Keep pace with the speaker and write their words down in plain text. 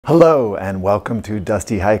Hello and welcome to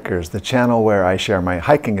Dusty Hikers, the channel where I share my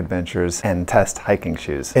hiking adventures and test hiking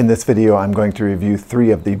shoes. In this video, I'm going to review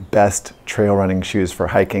 3 of the best trail running shoes for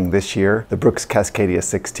hiking this year: the Brooks Cascadia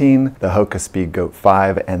 16, the Hoka Speed Goat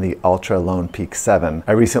 5, and the Ultra Lone Peak 7.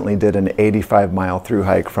 I recently did an 85-mile thru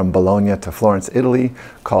hike from Bologna to Florence, Italy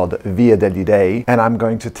called Via degli Dei, and I'm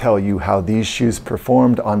going to tell you how these shoes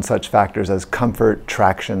performed on such factors as comfort,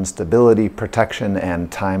 traction, stability, protection,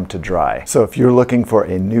 and time to dry. So if you're looking for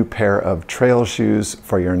a new pair of trail shoes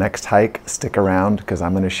for your next hike, stick around because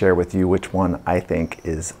I'm going to share with you which one I think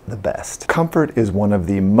is the best. Comfort is one of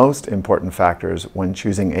the most important factors when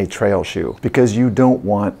choosing a trail shoe, because you don't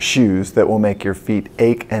want shoes that will make your feet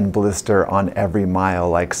ache and blister on every mile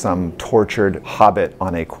like some tortured hobbit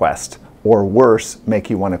on a quest, or worse,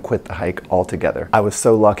 make you want to quit the hike altogether. I was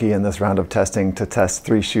so lucky in this round of testing to test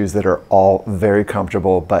 3 shoes that are all very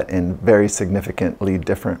comfortable, but in very significantly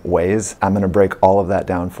different ways. I'm going to break all of that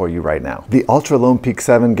down for you right now. The Ultra Lone Peak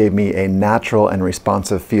 7 gave me a natural and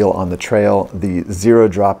responsive feel on the trail. The zero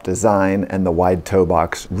drop design and the wide toe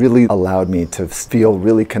box really allowed me to feel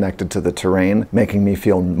really connected to the terrain, making me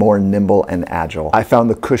feel more nimble and agile. I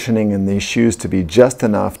found the cushioning in these shoes to be just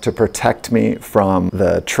enough to protect me from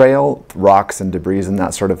the trail, rocks and debris and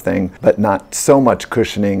that sort of thing, but not so much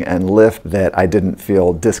cushioning and lift that I didn't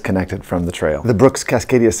feel disconnected from the trail. The Brooks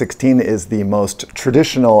Cascadia 16 is the most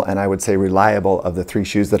traditional and I would say reliable of the 3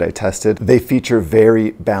 shoes that I tested. They feature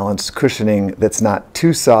very balanced cushioning that's not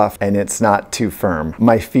too soft and it's not too firm.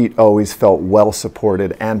 My feet always felt well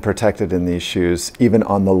supported and protected in these shoes, even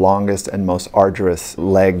on the longest and most arduous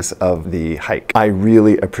legs of the hike. I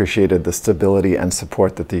really appreciated the stability and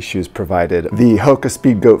support that these shoes provided. The Hoka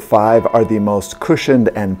Speed Goat 5 are the most cushioned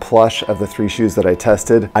and plush of the 3 shoes that I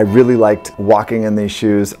tested. I really liked walking in these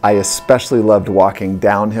shoes. I especially loved walking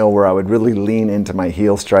downhill where I would really lean into my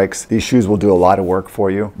heel strikes. These shoes will do a lot of work for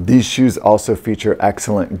you. These shoes also feature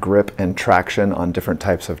excellent grip and traction on different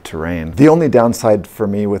types of terrain. The only downside for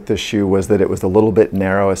me with this shoe was that it was a little bit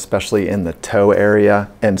narrow, especially in the toe area.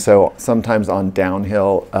 And so sometimes on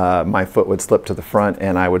downhill, my foot would slip to the front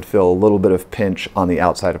and I would feel a little bit of pinch on the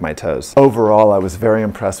outside of my toes. Overall, I was very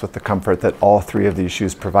impressed with the comfort that all 3 of these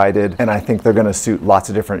shoes provided, and I think they're going to suit lots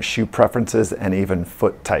of different shoe preferences and even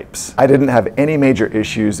foot types. I didn't have any major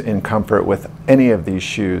issues in comfort with any of these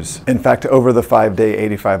shoes. In fact, over the 5-day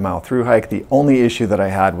 85-mile thru hike, the only issue that I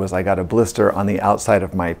had was I got a blister on the outside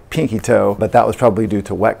of my pinky toe, but that was probably due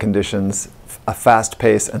to wet conditions, a fast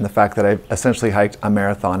pace, and the fact that I essentially hiked a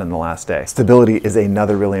marathon in the last day. Stability is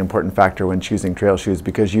another really important factor when choosing trail shoes,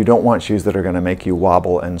 because you don't want shoes that are going to make you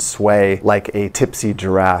wobble and sway like a tipsy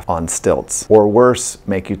giraffe on stilts, or worse,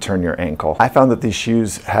 make you turn your ankle. I found that these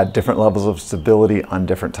shoes had different levels of stability on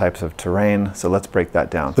different types of terrain, so let's break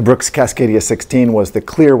that down. The Brooks Cascadia 16 was the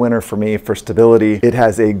clear winner for me for stability. It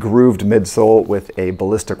has a grooved midsole with a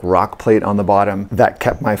ballistic rock plate on the bottom that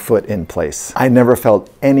kept my foot in place. I never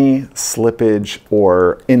felt any slippage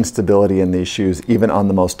or instability in these shoes, even on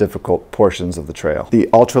the most difficult portions of the trail. The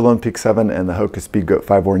Ultra Lone Peak 7 and the Hoka Speed Goat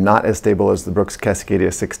 5 were not as stable as the Brooks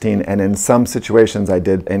Cascadia 16, and in some situations I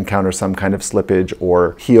did encounter some kind of slippage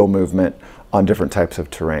or heel movement on different types of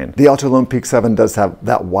terrain. The Ultra Lone Peak 7 does have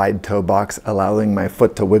that wide toe box, allowing my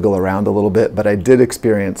foot to wiggle around a little bit, but I did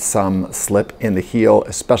experience some slip in the heel,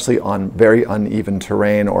 especially on very uneven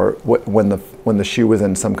terrain or when the shoe was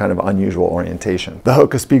in some kind of unusual orientation. The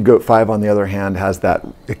Hoka Speed Goat 5, on the other hand, has that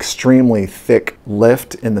extremely thick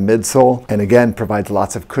lift in the midsole and again provides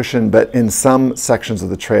lots of cushion, but in some sections of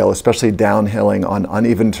the trail, especially downhilling on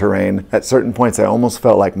uneven terrain, at certain points I almost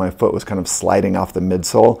felt like my foot was kind of sliding off the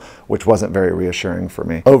midsole, which wasn't very reassuring for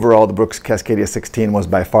me. Overall, the Brooks Cascadia 16 was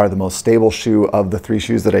by far the most stable shoe of the 3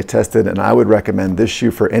 shoes that I tested, and I would recommend this shoe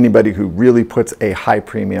for anybody who really puts a high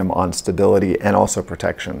premium on stability and also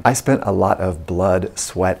protection. I spent a lot of blood,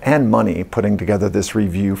 sweat, and money putting together this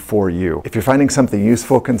review for you. If you're finding something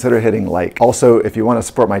useful, consider hitting like. Also, if you want to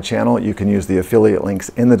support my channel, you can use the affiliate links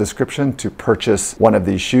in the description to purchase one of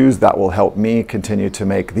these shoes. That will help me continue to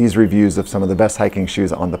make these reviews of some of the best hiking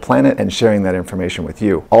shoes on the planet and sharing that information with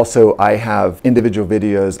you. Also, I have individual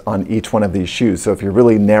videos on each one of these shoes, so if you're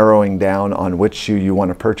really narrowing down on which shoe you want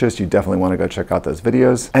to purchase, you definitely want to go check out those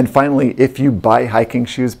videos. And finally, if you buy hiking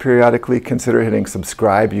shoes periodically, consider hitting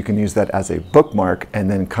subscribe. You can use that as a bookmark and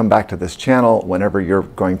then come back to this channel whenever you're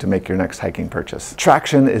going to make your next hiking purchase.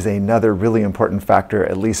 Traction is another really important factor,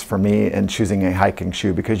 at least for me, in choosing a hiking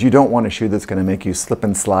shoe, because you don't want a shoe that's going to make you slip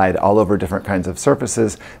and slide all over different kinds of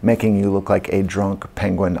surfaces, making you look like a drunk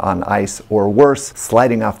penguin on ice, or worse,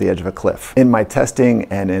 sliding off the edge of a cliff. turf. In my testing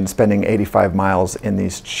and in spending 85 miles in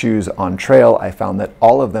these shoes on trail, I found that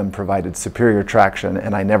all of them provided superior traction,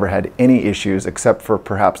 and I never had any issues except for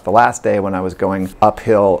perhaps the last day when I was going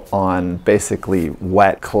uphill on basically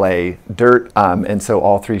wet clay dirt. And so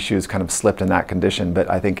all three shoes kind of slipped in that condition, but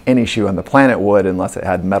I think any shoe on the planet would, unless it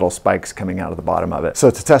had metal spikes coming out of the bottom of it. So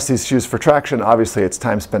to test these shoes for traction, obviously it's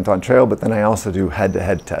time spent on trail, but then I also do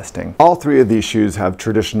head-to-head testing. All three of these shoes have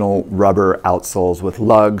traditional rubber outsoles with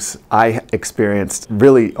lugs. I experienced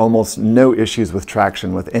really almost no issues with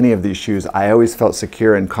traction with any of these shoes. I always felt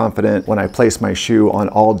secure and confident when I placed my shoe on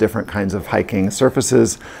all different kinds of hiking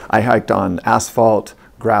surfaces. I hiked on asphalt,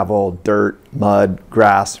 gravel, dirt, mud,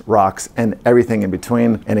 grass, rocks, and everything in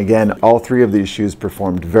between. And again, all three of these shoes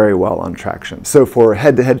performed very well on traction. So for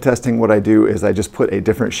head-to-head testing, what I do is I just put a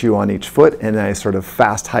different shoe on each foot and I sort of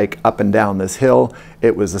fast hike up and down this hill.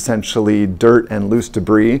 It was essentially dirt and loose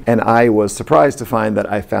debris, and I was surprised to find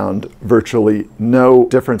that I found virtually no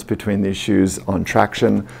difference between these shoes on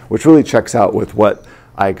traction, which really checks out with what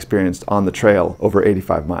I experienced on the trail over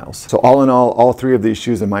 85 miles. So all in all three of these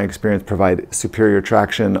shoes in my experience provide superior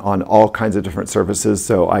traction on all kinds of different surfaces,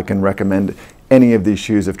 so I can recommend any of these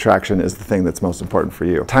shoes if traction is the thing that's most important for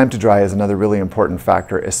you. Time to dry is another really important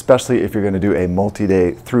factor, especially if you're going to do a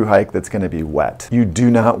multi-day through hike that's going to be wet. You do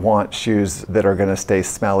not want shoes that are going to stay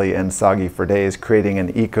smelly and soggy for days, creating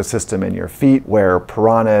an ecosystem in your feet where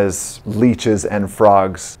piranhas, leeches, and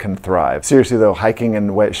frogs can thrive. Seriously though, hiking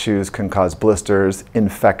in wet shoes can cause blisters,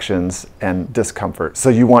 infections, and discomfort. So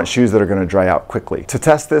you want shoes that are going to dry out quickly. To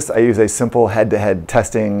test this, I use a simple head-to-head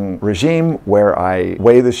testing regime where I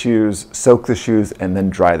weigh the shoes, soak the shoes, and then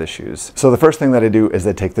dry the shoes. So the first thing that I do is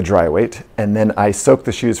I take the dry weight and then I soak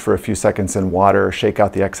the shoes for a few seconds in water, shake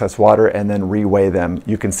out the excess water, and then re-weigh them.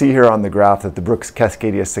 You can see here on the graph that the Brooks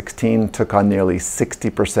Cascadia 16 took on nearly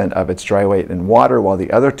 60% of its dry weight in water, while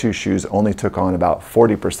the other two shoes only took on about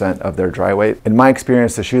 40% of their dry weight. In my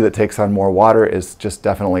experience, the shoe that takes on more water is just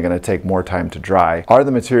definitely going to take more time to dry. Are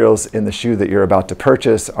the materials in the shoe that you're about to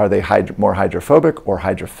purchase, are they more hydrophobic or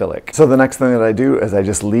hydrophilic? So the next thing that I do is I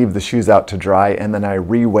just leave the shoes out to dry, and then I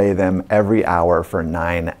re-weigh them every hour for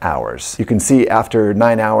 9 hours. You can see after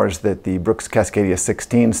 9 hours that the Brooks Cascadia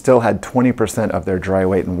 16 still had 20% of their dry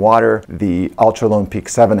weight in water. The Ultra Lone Peak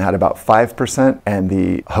 7 had about 5%, and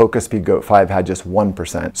the Hoka Speed Goat 5 had just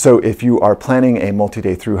 1%. So if you are planning a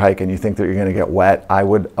multi-day through hike and you think that you're going to get wet, I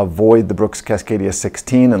would avoid the Brooks Cascadia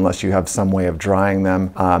 16 unless you have some way of drying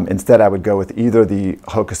them. Instead, I would go with either the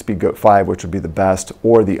Hoka Speed Goat 5, which would be the best,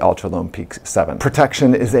 or the Ultra Lone Peak 7.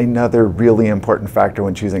 Protection is another really important factor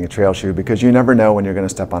when choosing a trail shoe, because you never know when you're going to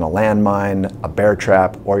step on a landmine, a bear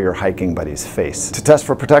trap, or your hiking buddy's face. To test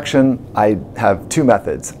for protection, I have two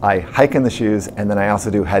methods. I hike in the shoes, and then I also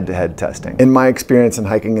do head-to-head testing. In my experience in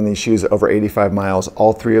hiking in these shoes over 85 miles,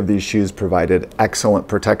 all three of these shoes provided excellent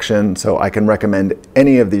protection, so I can recommend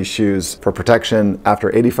any of these shoes for protection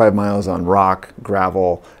after 85 miles on rock,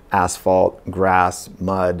 gravel, asphalt, grass,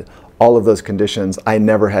 mud, all of those conditions. I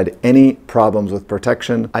never had any problems with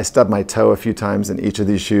protection. I stubbed my toe a few times in each of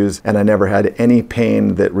these shoes, and I never had any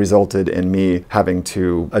pain that resulted in me having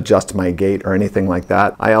to adjust my gait or anything like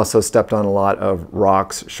that. I also stepped on a lot of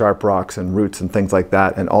rocks, sharp rocks and roots and things like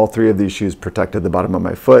that, and all three of these shoes protected the bottom of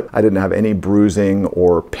my foot. I didn't have any bruising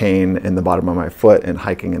or pain in the bottom of my foot in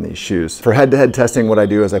hiking in these shoes. For head-to-head testing, what I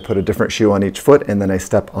do is I put a different shoe on each foot, and then I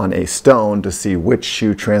step on a stone to see which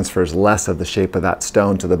shoe transfers less of the shape of that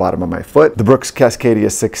stone to the bottom of my foot. The Brooks Cascadia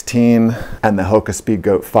 16 and the Hoka Speed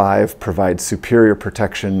Goat 5 provide superior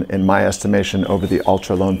protection in my estimation over the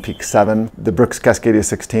Ultra Lone Peak 7. The Brooks Cascadia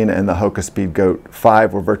 16 and the Hoka Speed Goat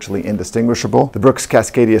 5 were virtually indistinguishable. The Brooks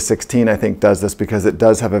Cascadia 16 I think does this because it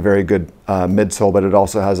does have a very good midsole, but it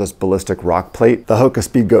also has this ballistic rock plate. The Hoka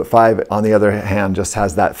Speed Goat 5 on the other hand just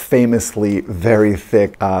has that famously very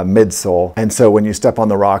thick midsole, and so when you step on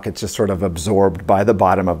the rock it's just sort of absorbed by the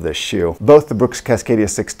bottom of this shoe. Both the Brooks Cascadia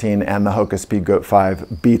 16 and the Hoka Speed Goat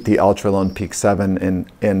 5 beat the Ultra Lone Peak 7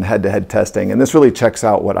 in head-to-head testing, and this really checks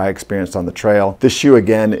out what I experienced on the trail. This shoe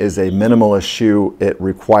again is a minimalist shoe. It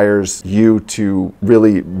requires you to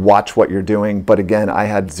really watch what you're doing, but again I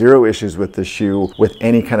had zero issues with this shoe with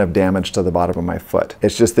any kind of damage to the bottom of my foot.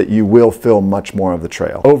 It's just that you will feel much more of the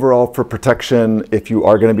trail. Overall, for protection, if you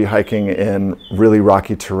are going to be hiking in really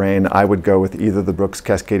rocky terrain, I would go with either the Brooks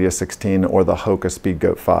Cascadia 16 or the Hoka Speed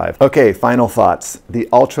Goat 5. Okay, final thoughts. The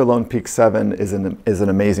Ultra Lone Peak 7 is an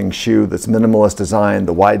amazing shoe that's minimalist design,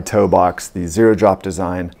 the wide toe box, the zero drop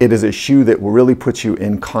design. It is a shoe that will really put you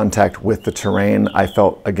in contact with the terrain. I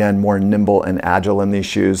felt, again, more nimble and agile in these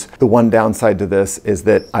shoes. The one downside to this is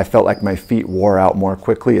that I felt like my feet wore out more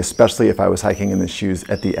quickly, especially if I was hiking in the shoes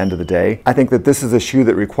at the end of the day. I think that this is a shoe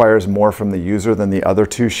that requires more from the user than the other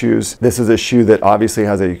two shoes. This is a shoe that obviously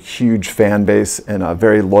has a huge fan base and a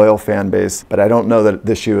very loyal fan base, but I don't know that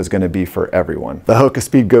this shoe is going to be for everyone. The Hoka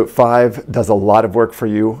Speed Goat 5 does a lot of work for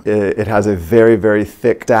you. It has a very, very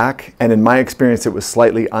thick stack, and in my experience, it was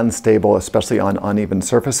slightly unstable, especially on uneven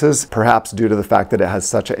surfaces, perhaps due to the fact that it has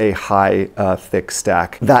such a high, thick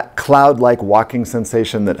stack. That cloud-like walking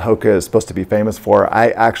sensation that Hoka is supposed to be famous for, I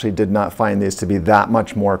actually did not find these to be that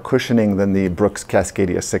much more cushioning than the Brooks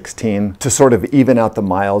Cascadia 16. To sort of even out the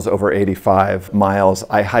miles, over 85 miles,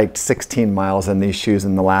 I hiked 16 miles in these shoes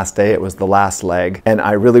in the last day. It was the last leg, and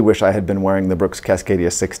I really wish I had been wearing the Brooks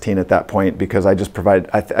Cascadia 16 at that point, because I just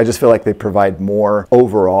feel like they provide more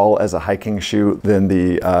overall as a hiking shoe than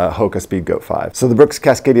the Hoka Speed Goat 5. So the Brooks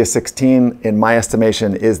Cascadia 16, in my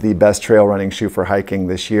estimation, is the best trail running shoe for hiking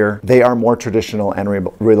this year. They are more traditional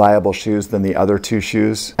and reliable shoes than the other two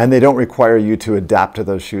shoes, and they don't require you to adapt to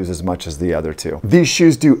those shoes as much as the other two. These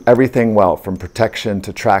shoes do everything well, from protection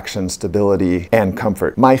to traction, stability, and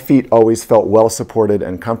comfort. My feet always felt well supported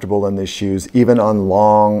and comfortable in these shoes, even on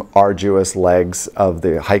long, arduous legs of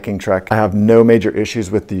the hiking trek. I have no major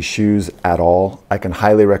issues with these shoes at all. I can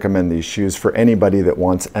highly recommend these shoes for anybody that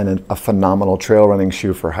wants a phenomenal trail running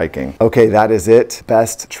shoe for hiking. Okay, that is it.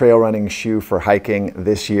 Best trail running shoe for hiking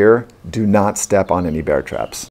this year. Do not step on any bear traps.